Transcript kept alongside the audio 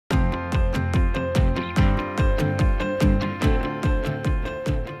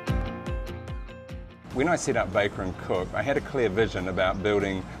When I set up Baker & Cook, I had a clear vision about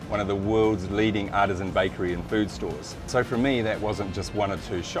building one of the world's leading artisan bakery and food stores. So for me, that wasn't just one or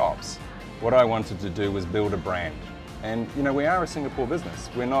two shops. What I wanted to do was build a brand. And you know, we are a Singapore business.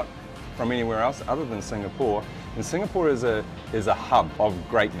 We're not from anywhere else other than Singapore. And Singapore is a hub of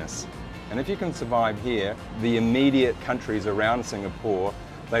greatness. And if you can survive here, the immediate countries around Singapore,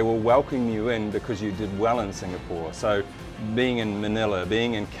 they will welcome you in because you did well in Singapore. So being in Manila,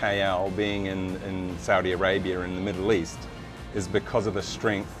 being in KL, being in Saudi Arabia, in the Middle East, is because of the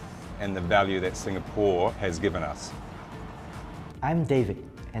strength and the value that Singapore has given us. I'm David,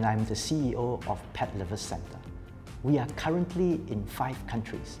 and I'm the CEO of Pet Lovers Centre. We are currently in 5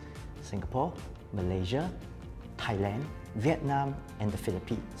 countries: Singapore, Malaysia, Thailand, Vietnam, and the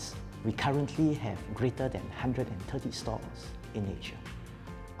Philippines. We currently have greater than 130 stores in Asia.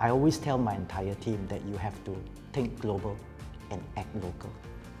 I always tell my entire team that you have to think global and act local.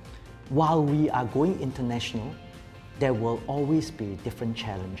 While we are going international, there will always be different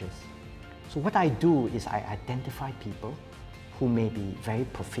challenges. So what I do is I identify people who may be very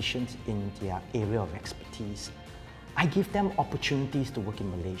proficient in their area of expertise. I give them opportunities to work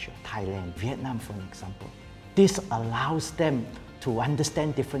in Malaysia, Thailand, Vietnam, for an example. This allows them to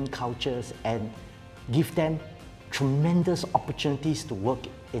understand different cultures and give them tremendous opportunities to work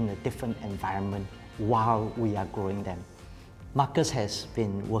in a different environment while we are growing them. Marcus has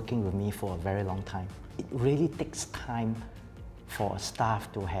been working with me for a very long time. It really takes time for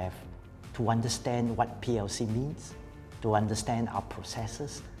staff to understand what PLC means, to understand our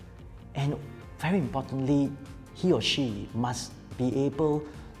processes, and very importantly, he or she must be able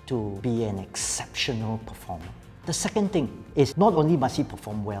to be an exceptional performer. The second thing is not only must he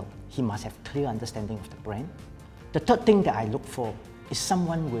perform well, he must have clear understanding of the brand. The third thing that I look for is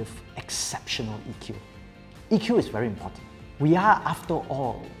someone with exceptional EQ. EQ is very important. We are, after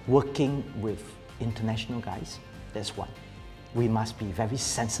all, working with international guys. That's one. We must be very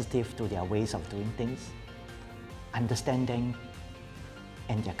sensitive to their ways of doing things, understanding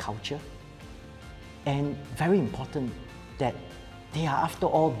and their culture. And very important that they are, after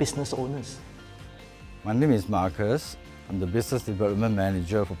all, business owners. My name is Marcus. I'm the Business Development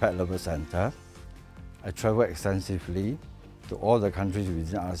Manager for Pet Lovers Centre. I travel extensively to all the countries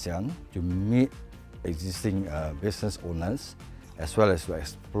within ASEAN to meet existing business owners as well as to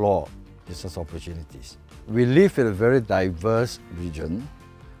explore business opportunities. We live in a very diverse region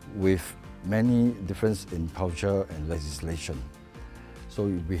with many differences in culture and legislation. So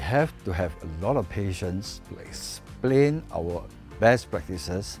we have to have a lot of patience to explain our best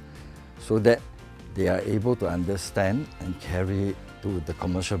practices so that they are able to understand and carry to the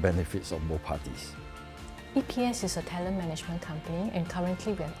commercial benefits of both parties. EPS is a talent management company, and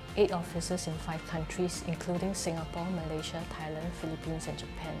currently we have 8 offices in 5 countries, including Singapore, Malaysia, Thailand, Philippines, and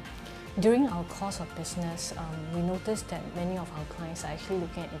Japan. During our course of business, we noticed that many of our clients are actually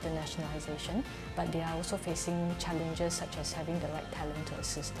looking at internationalization, but they are also facing challenges such as having the right talent to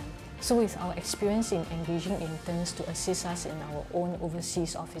assist them. So with our experience in engaging interns to assist us in our own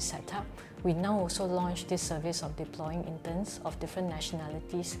overseas office setup, we now also launched this service of deploying interns of different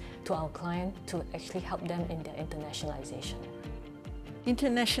nationalities to our client to actually help them in their internationalization.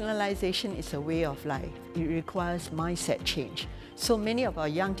 Internationalization is a way of life. It requires mindset change. So many of our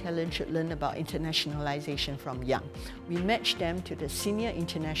young talent should learn about internationalization from young. We match them to the senior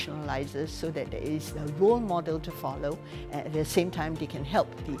internationalizers so that there is a role model to follow, and at the same time they can help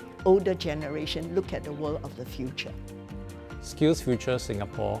the older generation look at the world of the future. Skills Future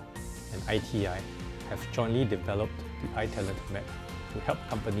Singapore and ITI have jointly developed the iTalent Map to help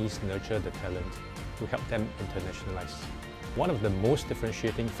companies nurture the talent to help them internationalize. One of the most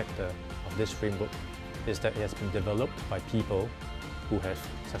differentiating factors of this framework is that it has been developed by people who have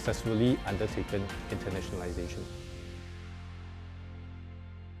successfully undertaken internationalization.